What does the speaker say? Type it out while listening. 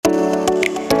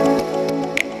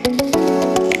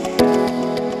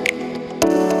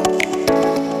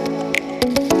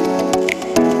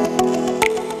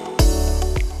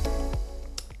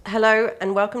Hello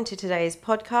and welcome to today's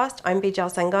podcast. I'm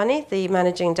Bijal Sanghani, the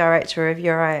Managing Director of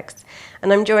DE-CIX,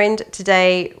 and I'm joined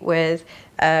today with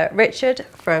Richard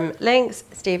from LINX,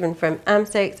 Steven from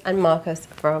AMS-IX, and Marcos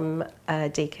from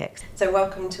DE-CIX. So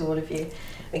welcome to all of you.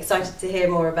 I'm excited to hear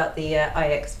more about the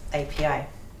IX API.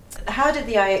 How did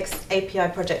the IX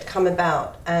API project come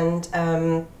about, and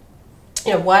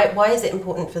why is it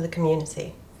important for the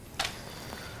community?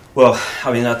 Well,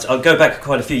 I mean, I'll go back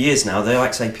quite a few years now. The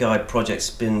IX API project's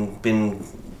been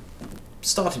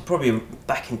started probably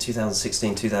back in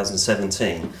 2016,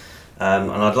 2017,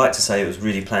 and I'd like to say it was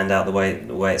really planned out the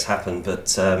way it's happened,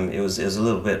 but it was a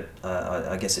little bit.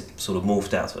 I guess it sort of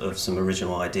morphed out of some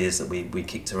original ideas that we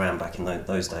kicked around back in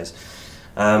those days.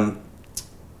 Where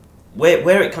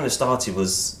it kind of started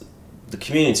was the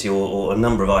community or a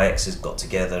number of IXs got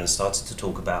together and started to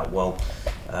talk about, well,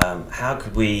 how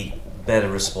could we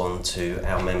better respond to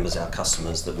our members, our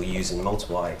customers that were using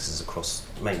multiple IXs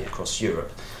mainly across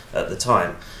Europe at the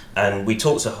time. And we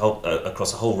talked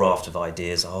across a whole raft of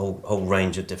ideas, a whole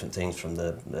range of different things, from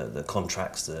the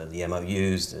contracts, the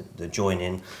MOUs, the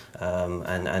join-in,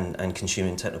 and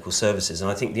consuming technical services. And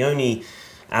I think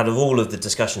out of all of the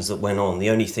discussions that went on, the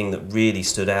only thing that really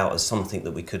stood out as something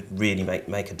that we could really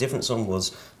make a difference on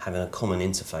was having a common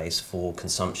interface for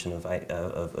consumption of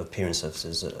peering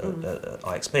services at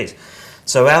IXPs.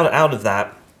 So out of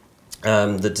that,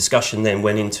 the discussion then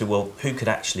went into, well, who could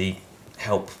actually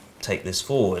help take this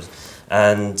forward?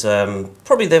 And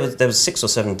probably there was 6 or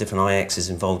 7 different IXs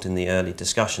involved in the early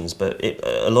discussions, but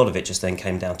a lot of it just then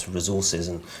came down to resources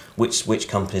and which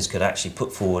companies could actually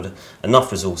put forward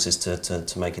enough resources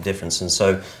to make a difference. And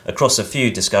so across a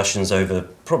few discussions over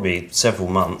probably several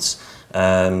months,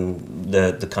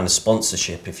 the kind of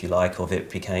sponsorship, if you like, of it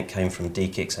came from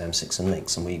DE-CIX, AMS-IX and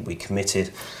LINX, and we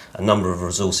committed a number of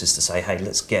resources to say, hey,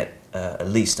 let's get at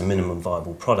least a minimum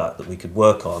viable product that we could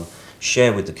work on,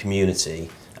 share with the community,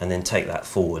 and then take that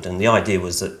forward. And the idea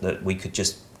was that we could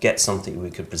just get something we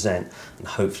could present and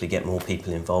hopefully get more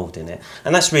people involved in it.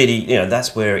 And that's really,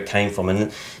 that's where it came from.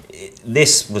 And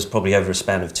this was probably over a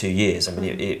span of 2 years. I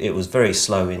mean, it was very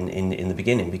slow in the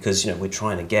beginning because, we're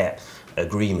trying to get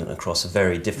agreement across a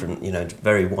very different,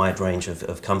 very wide range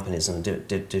of companies and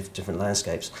different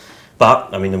landscapes.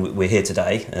 But I mean, we're here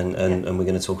today, and we're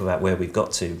going to talk about where we've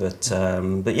got to. But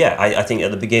yeah, I think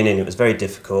at the beginning it was very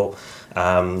difficult.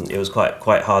 It was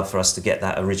quite hard for us to get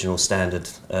that original standard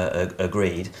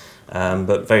agreed.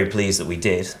 But very pleased that we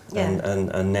did,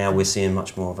 and now we're seeing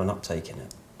much more of an uptake in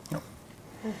it.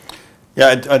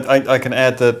 Yeah, I can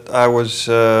add that I was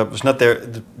not there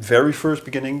at the very first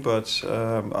beginning, but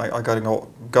I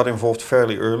got involved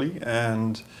fairly early,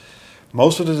 and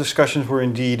most of the discussions were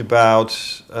indeed about,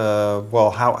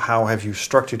 how have you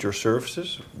structured your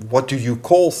services? What do you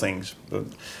call things?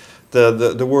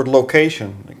 The word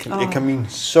location, it can mean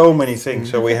so many things.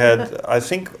 So we had, I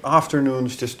think,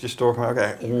 afternoons just talking about,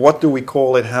 okay, what do we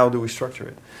call it? How do we structure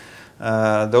it?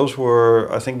 Those were,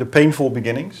 I think, the painful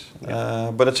beginnings.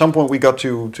 But at some point we got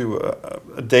to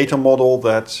a data model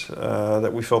that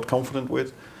we felt confident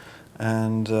with.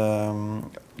 And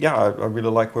I really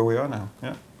like where we are now.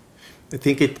 Yeah. I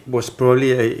think it was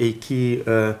probably a key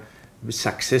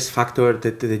success factor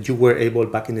that you were able,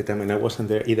 back in the time, and I wasn't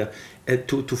there either,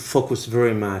 to focus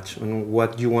very much on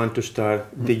what you want to start,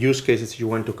 the use cases you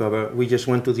want to cover. We just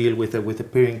want to deal with the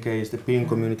peering case, the peering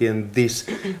community, and this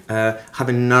have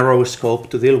a narrow scope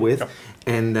to deal with. Yep.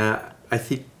 And I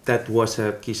think that was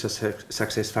a key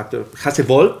success factor. It has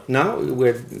evolved now.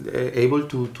 We're able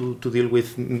to deal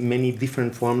with many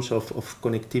different forms of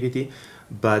connectivity,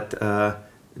 but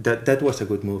that was a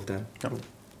good move then. Yep.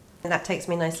 And that takes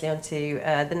me nicely on to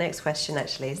the next question,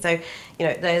 actually. So,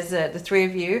 there's the three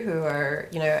of you who are,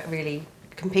 really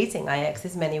competing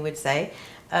IXs, many would say.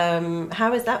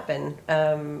 How has that been?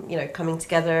 Coming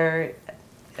together,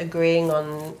 agreeing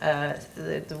on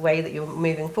the way that you're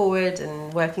moving forward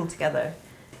and working together.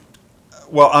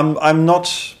 Well, I'm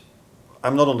not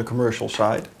on the commercial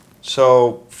side,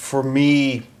 so for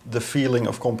me the feeling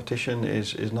of competition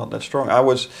is not that strong.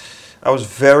 I was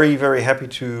very, very happy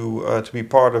to be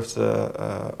part of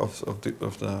the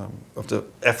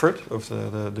effort of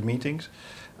the meetings,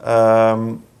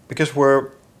 because we're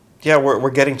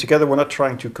getting together. We're not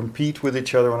trying to compete with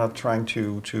each other. We're not trying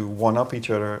to one up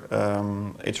each other.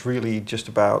 It's really just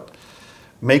about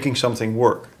making something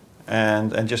work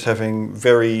and just having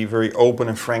very, very open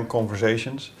and frank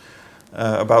conversations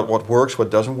about what works,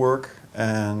 what doesn't work.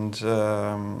 And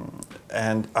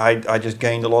I just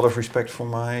gained a lot of respect for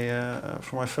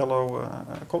my fellow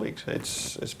colleagues.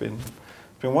 It's been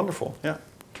wonderful, yeah,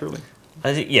 truly.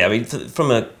 I think, I mean,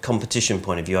 from a competition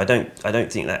point of view, I don't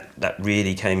think that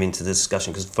really came into the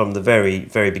discussion, because from the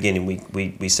very beginning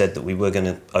we said that we were going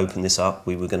to open this up,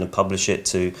 we were going to publish it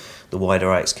to the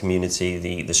wider IX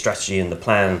community. The strategy and the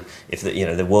plan, if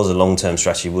there was a long-term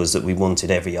strategy, was that we wanted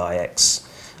every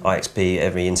IXP,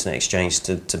 every internet exchange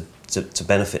to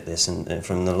benefit this and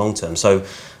from the long term. So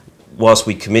whilst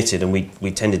we committed, and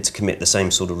we tended to commit the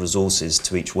same sort of resources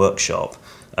to each workshop,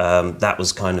 that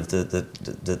was kind of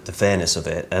the fairness of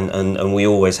it, and we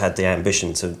always had the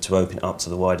ambition to open it up to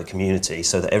the wider community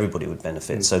so that everybody would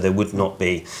benefit. So there would not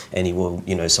be any,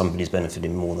 somebody's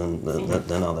benefiting more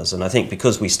than others. And I think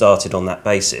because we started on that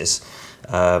basis,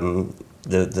 the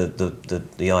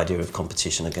idea of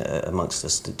competition amongst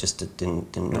us just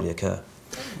didn't really occur.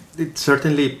 It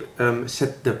certainly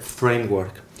set the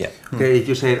framework. Yeah. Okay, if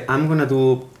you say, I'm going to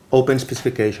do open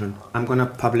specification, I'm going to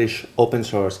publish open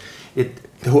source,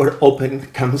 the word open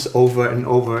comes over and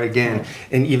over again,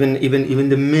 and even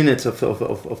the minutes of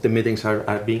the meetings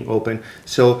are being open.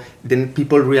 So then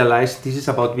people realize this is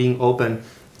about being open.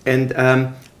 And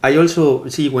I also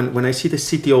see when I see the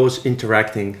CTOs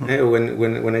interacting,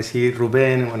 when I see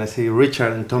Ruben, when I see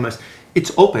Richard and Thomas,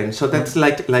 it's open. So that's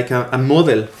like a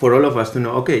model for all of us to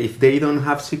know, okay, if they don't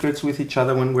have secrets with each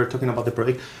other when we're talking about the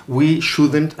project, we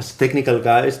shouldn't, as technical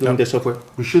guys doing the software,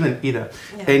 we shouldn't either.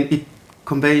 Yeah. And it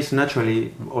conveys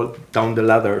naturally all down the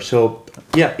ladder. So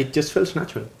yeah, it just feels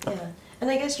natural. Yeah. And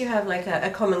I guess you have like a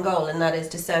common goal, and that is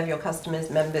to serve your customers,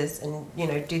 members, and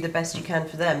do the best you can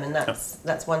for them, and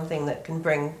that's one thing that can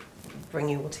bring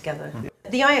you all together. Yeah.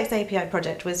 The IX API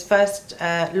project was first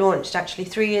launched actually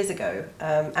 3 years ago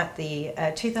at the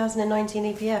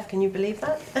 2019 EPF. Can you believe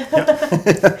that?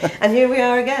 Yeah. And here we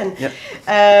are again. Yeah.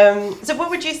 So what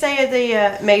would you say are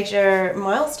the major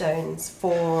milestones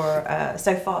for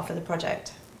so far for the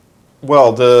project?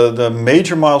 Well, the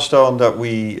major milestone that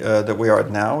we are at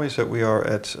now is that we are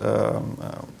at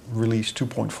release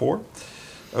 2.4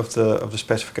 of the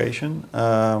specification.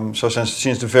 So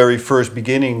since the very first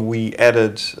beginning, we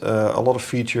added a lot of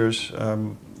features.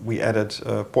 We added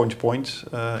point-to-point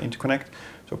interconnect,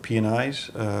 so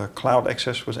PNIs. Cloud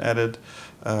access was added.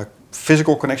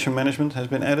 Physical connection management has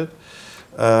been added.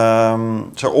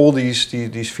 So all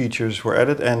these features were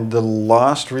added, and the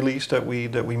last release that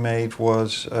we made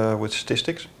was with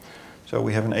statistics. So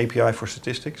we have an API for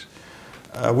statistics.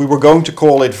 We were going to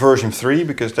call it version 3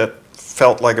 because that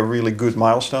felt like a really good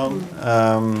milestone.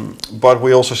 But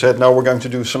we also said no, we're going to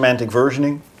do semantic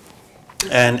versioning,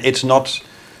 and it's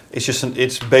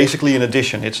basically an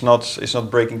addition. It's not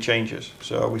breaking changes.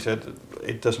 So we said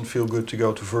it doesn't feel good to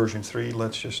go to version 3.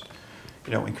 Let's just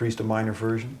increase the minor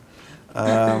version.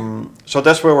 So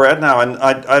that's where we're at now, and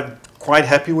I'm quite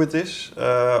happy with this.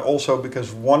 Also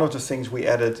because one of the things we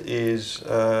added is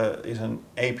an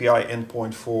API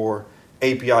endpoint for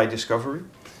API discovery,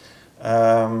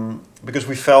 because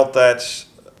we felt that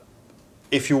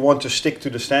if you want to stick to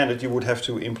the standard, you would have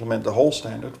to implement the whole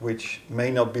standard, which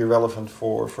may not be relevant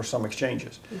for some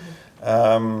exchanges.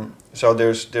 Mm-hmm. So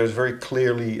there's very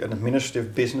clearly an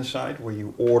administrative business side where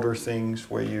you order things,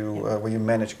 where you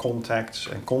manage contacts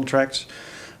and contracts,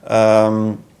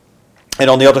 and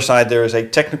on the other side there is a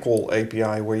technical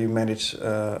API where you manage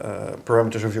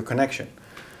parameters of your connection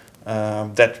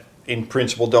that in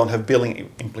principle don't have billing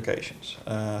implications.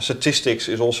 Statistics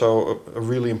is also a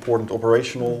really important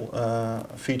operational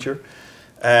feature,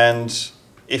 and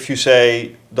if you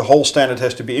say the whole standard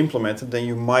has to be implemented, then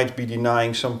you might be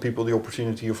denying some people the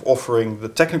opportunity of offering the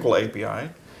technical API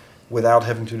without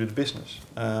having to do the business.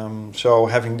 So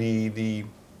having the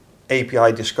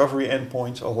API discovery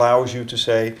endpoint allows you to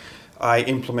say, I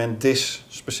implement this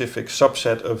specific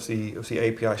subset of the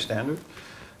API standard.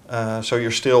 So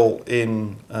you're still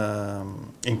in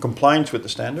compliance with the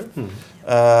standard,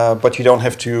 but you don't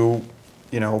have to,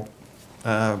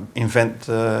 invent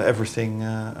everything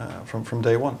from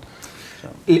day one. So.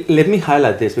 Let me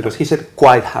highlight this because he said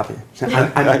quite happy. So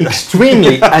I'm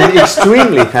extremely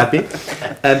happy.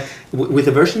 With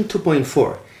the version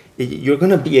 2.4, you're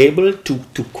going to be able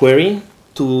to query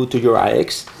to your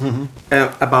IX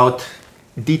about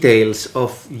details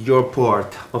of your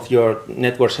port, of your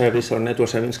network service or network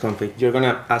service config. You're going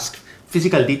to ask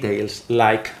physical details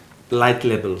like light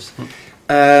levels,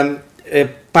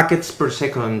 packets per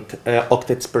second,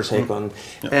 octets per second,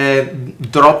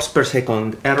 drops per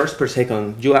second, errors per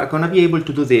second. You are going to be able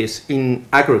to do this in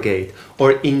aggregate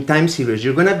or in time series.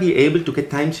 You're going to be able to get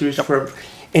time series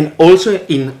and also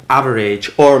in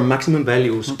average or maximum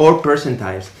values or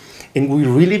percentiles. And we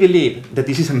really believe that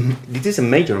this is a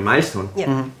major milestone.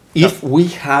 Yeah. If we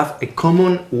have a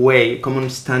common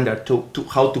standard to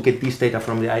how to get this data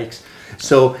from the IX.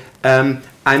 So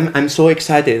I'm so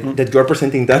excited that you're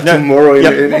presenting that tomorrow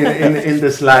in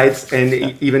the slides and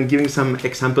even giving some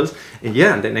examples. And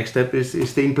the next step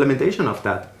is the implementation of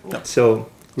that. Yeah. So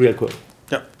real cool.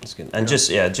 Yeah, that's good. And just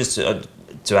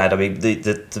to add, I mean,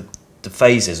 the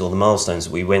phases or the milestones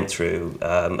that we went through.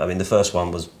 I mean, the first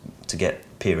one was to get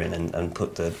peer in and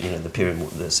put the peer in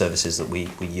the services that we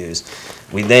use.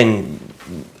 We then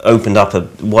opened up a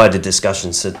wider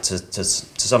discussion to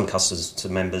some customers, to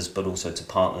members, but also to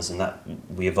partners, and that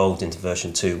we evolved into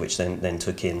version 2, which then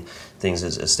took in things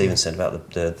as Steven said about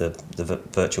the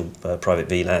virtual private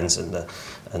VLANs and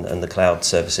the cloud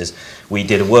services. We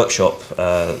did a workshop,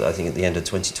 I think at the end of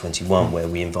 2021, where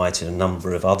we invited a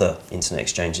number of other internet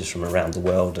exchanges from around the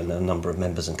world and a number of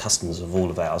members and customers of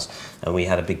all of ours, and we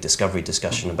had a big discovery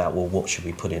discussion about, well, what should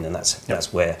we put in, and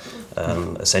that's where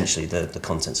essentially the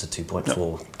contents of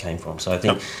 2.4 came from. So I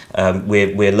think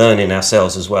we're learning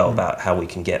ourselves as well about how we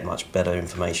can get much better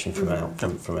information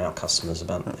from our customers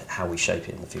about how we shape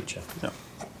it in the future. Yeah.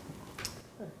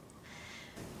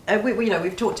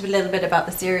 We've talked a little bit about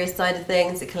the serious side of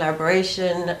things, the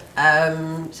collaboration.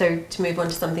 So to move on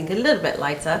to something a little bit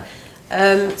lighter.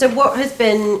 So what has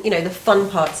been, the fun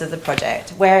parts of the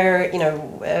project? Where,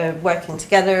 working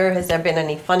together, has there been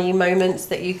any funny moments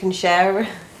that you can share?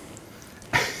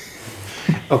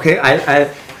 Okay,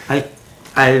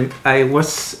 I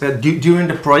was during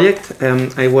the project.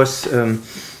 I was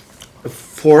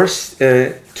forced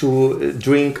to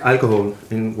drink alcohol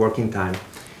in working time.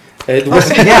 It was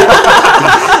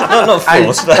not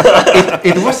forced.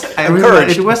 It was. I remember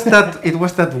it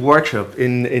was that workshop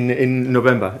in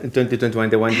November in 2021,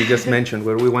 the one you just mentioned,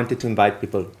 where we wanted to invite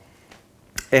people,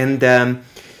 and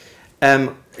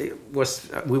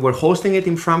we were hosting it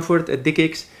in Frankfurt at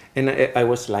DE-CIX, and I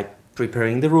was like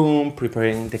preparing the room,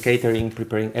 preparing the catering,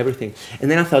 preparing everything, and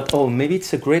then I thought, oh, maybe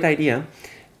it's a great idea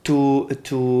to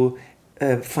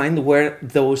find where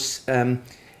those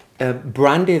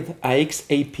branded IX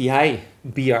API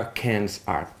beer cans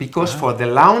are, because for the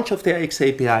launch of the IX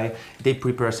API they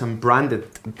prepare some branded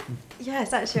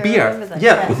yes, actually, beer. I remember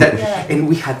that. And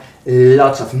we had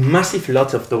massive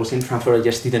lots of those in Frankfurt. I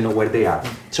just didn't know where they are,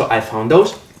 so I found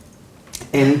those,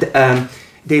 and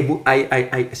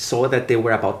I saw that they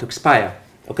were about to expire.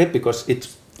 Okay, because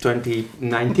it's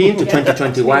 2019 to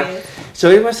 2021. So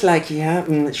it was like,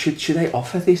 should I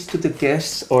offer this to the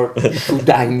guests or should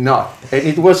I not? And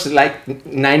it was like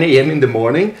 9 a.m. in the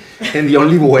morning, and the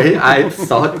only way I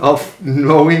thought of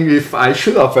knowing if I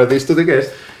should offer this to the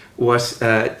guests was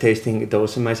tasting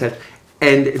those myself.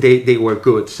 And they were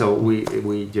good, so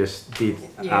we just did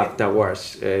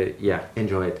afterwards.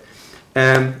 Enjoy it.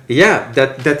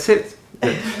 That's it.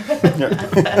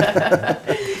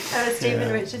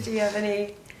 Steven, Richard, do you have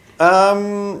any? I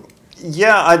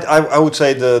would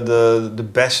say the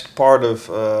best part of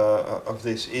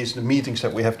this is the meetings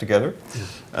that we have together.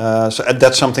 So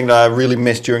that's something that I really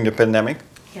missed during the pandemic.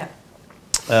 Yeah.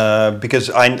 Because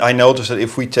I noticed that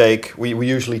if we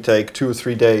usually take 2 or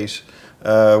 3 days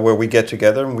where we get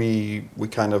together and we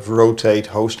kind of rotate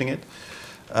hosting it.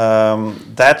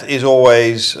 That is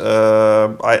always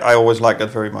I always like that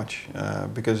very much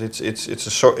because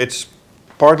it's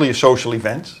partly a social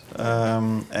event,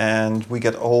 and we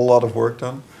get a lot of work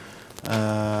done,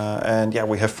 and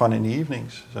we have fun in the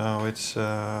evenings. So it's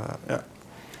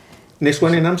Next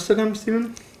one in Amsterdam,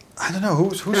 Steven? I don't know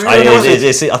who's.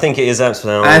 I think it is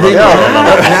Amsterdam. I think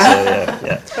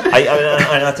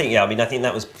I think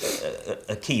that was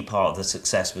a key part of the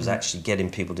success was actually getting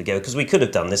people together, because we could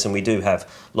have done this, and we do have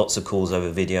lots of calls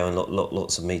over video and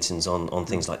lots of meetings on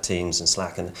things like Teams and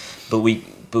Slack, but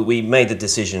we made the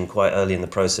decision quite early in the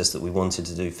process that we wanted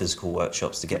to do physical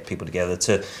workshops to get people together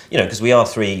to, because we are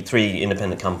three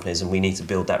independent companies and we need to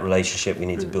build that relationship, we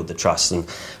need to build the trust, and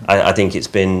I think it's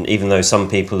been, even though some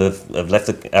people have left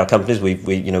our companies,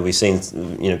 we've seen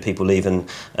people leave and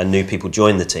new people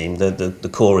join the team, the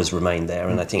core has remained there,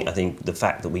 and I think the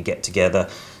fact that we get together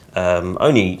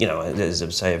only, as I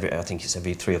say, I think it's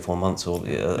every 3 or 4 months or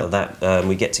that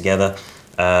we get together.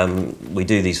 We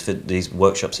do these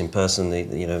workshops in person,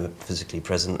 physically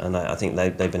present, and I think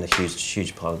they've been a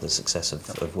huge part of the success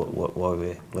of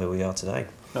where we are today.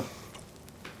 Yeah.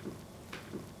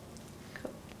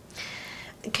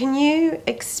 Can you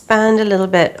expand a little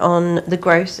bit on the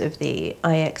growth of the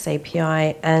IX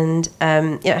API and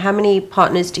how many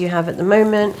partners do you have at the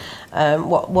moment?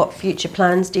 What future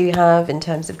plans do you have in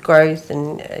terms of growth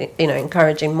and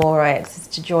encouraging more IXs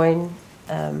to join?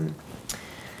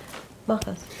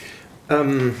 Marcos.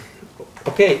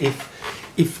 Okay,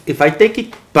 if I take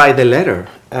it by the letter,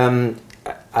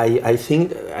 I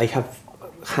think I have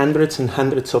hundreds and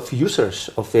hundreds of users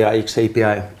of the IX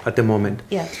API at the moment.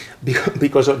 Yeah.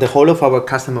 Because of the whole of our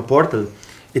customer portal,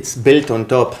 it's built on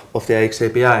top of the IX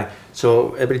API.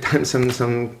 So every time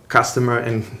some customer,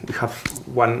 and we have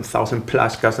 1,000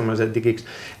 plus customers at DE-CIX,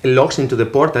 logs into the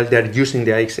portal, they're using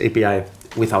the IX API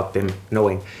without them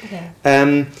knowing.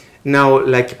 Yeah. Now,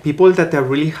 like people that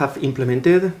really have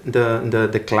implemented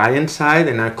the client side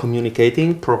and are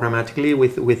communicating programmatically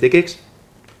with DE-CIX,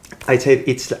 I'd say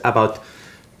it's about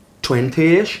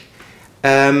 20-ish.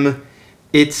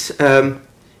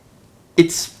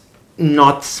 It's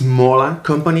not smaller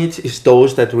companies, it's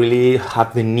those that really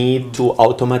have the need to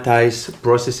automatize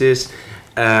processes.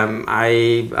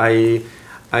 I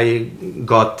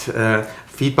got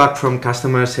feedback from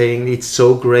customers saying it's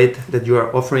so great that you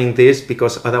are offering this,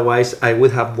 because otherwise I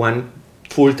would have one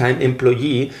full-time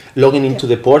employee logging into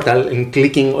the portal and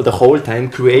clicking the whole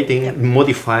time, creating,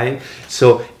 modifying.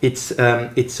 So it's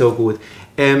so good.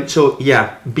 So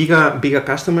yeah, bigger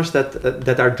customers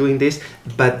that are doing this,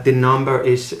 but the number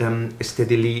is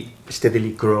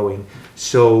steadily growing.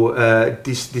 So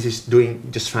this is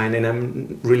doing just fine, and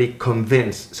I'm really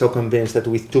convinced that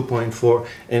with 2.4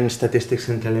 and statistics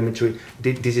and telemetry,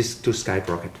 this is to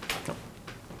skyrocket.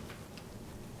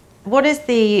 What is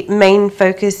the main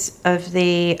focus of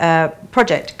the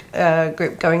project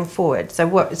group going forward? So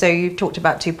you've talked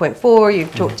about 2.4,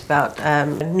 you've talked about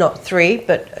not 3,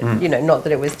 but not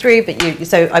that it was 3, but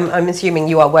so I'm assuming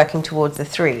you are working towards the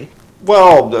 3.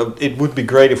 Well, it would be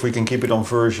great if we can keep it on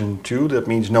version 2. That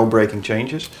means no breaking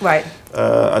changes. Right.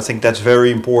 I think that's very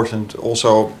important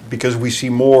also because we see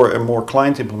more and more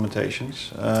client implementations.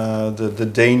 The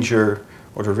danger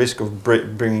or the risk of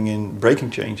bringing in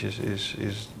breaking changes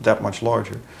is that much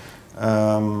larger.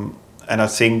 And I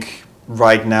think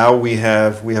right now we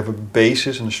have a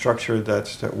basis and a structure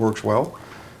that works well.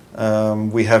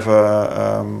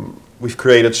 We've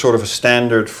created sort of a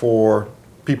standard for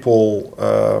people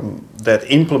that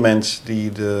implement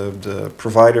the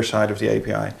provider side of the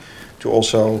API to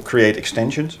also create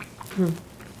extensions,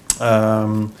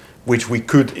 which we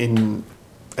could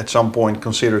at some point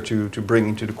consider to bring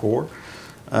into the core.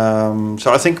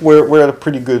 So I think we're at a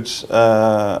pretty good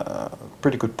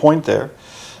point there.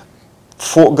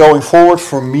 For going forward,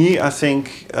 for me, I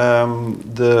think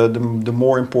the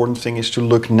more important thing is to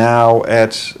look now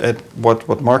at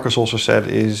what Marcos also said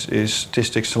is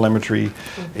statistics, telemetry,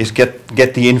 is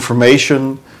get the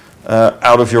information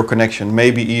out of your connection.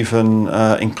 Maybe even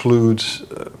include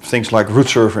things like root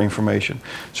server information.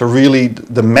 So really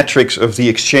the metrics of the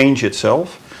exchange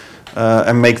itself.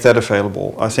 And make that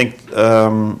available. I think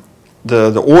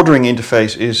the ordering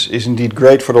interface is indeed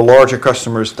great for the larger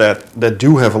customers that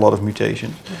do have a lot of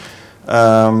mutations.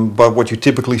 But what you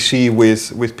typically see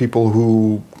with people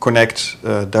who connect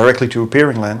directly to a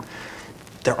peering LAN,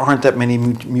 there aren't that many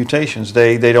mutations.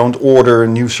 They don't order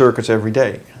new circuits every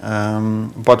day.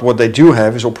 But what they do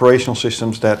have is operational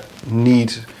systems that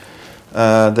need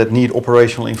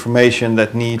operational information,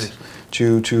 that need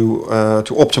to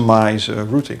optimize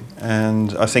routing,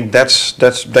 and I think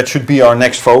that should be our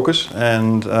next focus,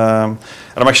 and I'm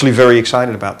actually very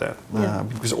excited about that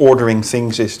because ordering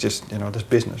things is just this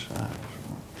business.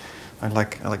 I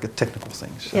like the technical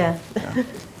things. So, yeah.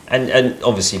 And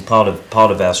obviously part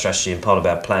of our strategy and part of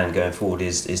our plan going forward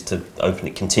is to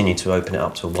continue to open it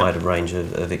up to a wider range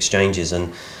of exchanges.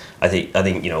 And I think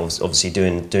obviously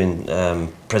doing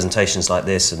presentations like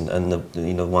this and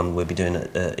the one we'll be doing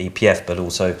at EPF, but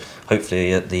also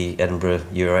hopefully at the Edinburgh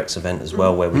EuroX event as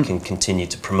well, where we can continue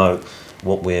to promote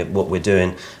what we're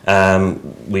doing.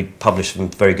 We published some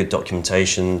very good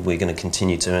documentation. We're going to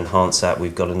continue to enhance that.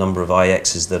 We've got a number of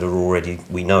IXs that are already,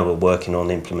 we know, are working on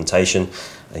implementation.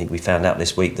 I think we found out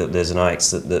this week that there's an IX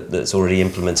that's already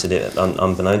implemented it,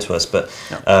 unbeknown to us. But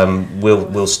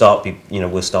we'll start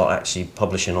actually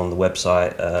publishing on the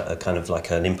website a kind of like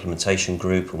an implementation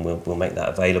group, and we'll make that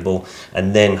available.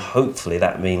 And then hopefully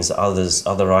that means that other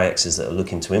IXs that are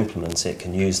looking to implement it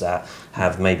can use that,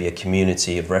 have maybe a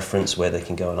community of reference where they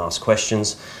can go and ask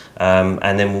questions,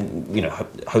 and then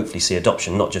hopefully see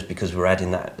adoption, not just because we're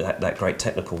adding that great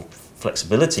technical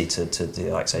flexibility to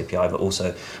the IX API, but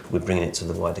also we're bringing it to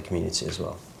the wider community as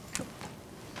well.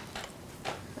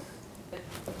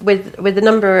 With the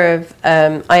number of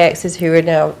IXs who are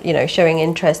now showing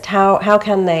interest, how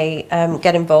can they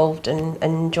get involved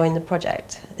and join the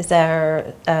project? Is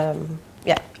there a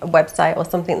website or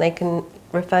something they can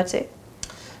refer to?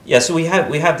 Yeah, so we have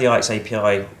the IX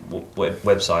API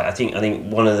website. I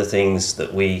think one of the things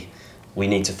that we we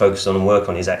need to focus on and work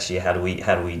on is actually how do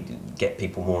we get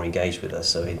people more engaged with us.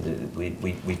 So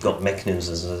we've got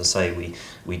mechanisms, as I say,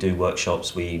 we do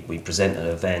workshops, we present at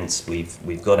events,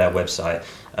 we've got our website,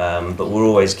 but we're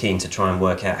always keen to try and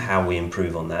work out how we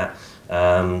improve on that.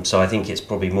 So I think it's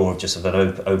probably more of just of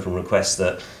an open request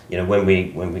that, you know, when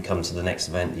we come to the next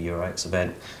event, the EURIX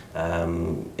event,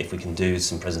 if we can do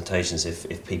some presentations,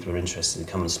 if people are interested to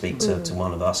come and speak to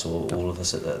one of us or all of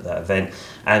us at that event,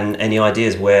 and any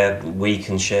ideas where we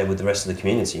can share with the rest of the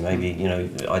community, maybe, you know,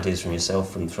 ideas from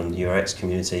yourself, from the EURIX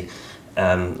community,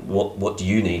 what do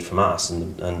you need from us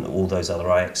and all those other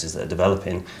IXs that are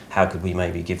developing, how could we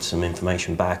maybe give some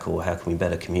information back, or how can we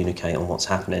better communicate on what's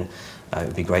happening? It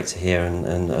would be great to hear,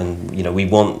 and you know, we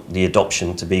want the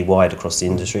adoption to be wide across the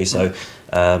industry, so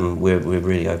we're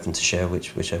really open to share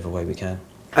whichever way we can.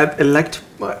 I'd like to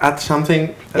add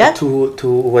something to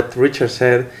what Richard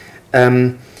said.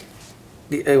 When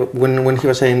he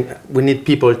was saying we need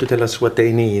people to tell us what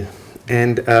they need,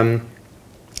 and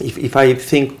if I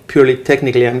think purely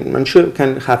technically, I'm sure we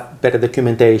can have better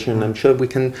documentation. I'm sure we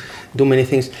can do many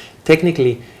things.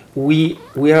 Technically, we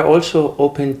are also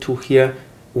open to hear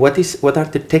what are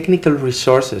the technical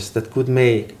resources that could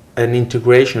make an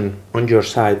integration on your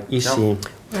side easy.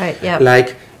 Right. Yeah.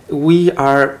 Like we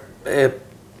are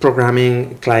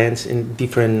programming clients in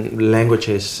different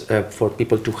languages for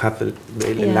people to have a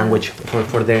language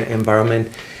for their environment.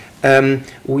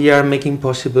 We are making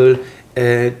possible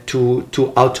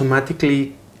to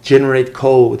automatically generate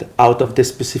code out of the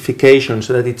specification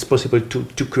so that it's possible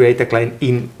to create a client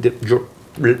in your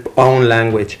own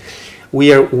language.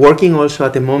 We are working also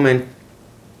at the moment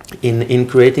in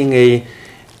creating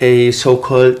a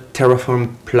so-called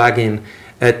Terraform plugin.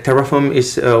 Terraform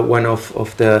is one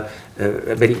of the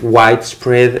very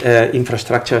widespread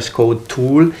infrastructure as code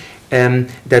tool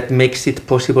that makes it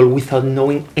possible, without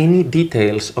knowing any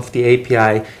details of the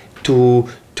API, to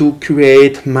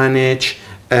create, manage,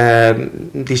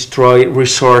 destroy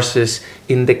resources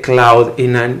in the cloud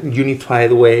in a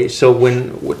unified way. So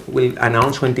when we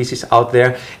announce when this is out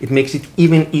there, it makes it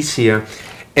even easier.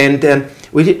 And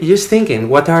we're just thinking,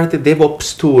 what are the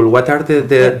DevOps tools? What are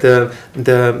the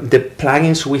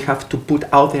plugins we have to put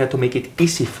out there to make it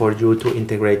easy for you to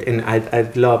integrate? And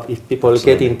I'd love if people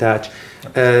get in touch.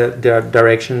 There are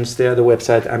directions there, the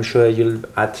website. I'm sure you'll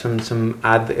add some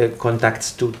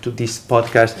contacts to this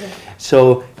podcast. Yeah.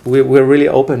 So we're really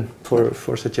open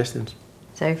for suggestions.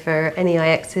 So for any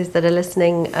IXs that are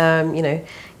listening, you know,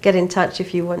 get in touch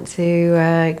if you want to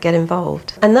get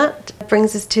involved. And that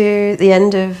brings us to the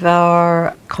end of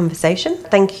our conversation.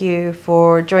 Thank you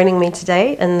for joining me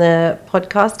today in the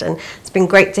podcast, and it's been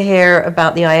great to hear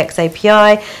about the IX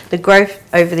API, the growth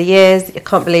over the years. I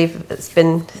can't believe it's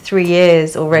been 3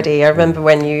 years already. I remember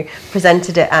when you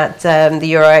presented it at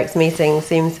the EURIX meeting,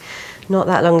 seems not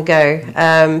that long ago,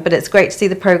 but it's great to see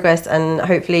the progress, and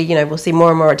hopefully, you know, we'll see more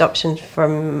and more adoption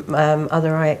from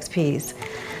other IXPs.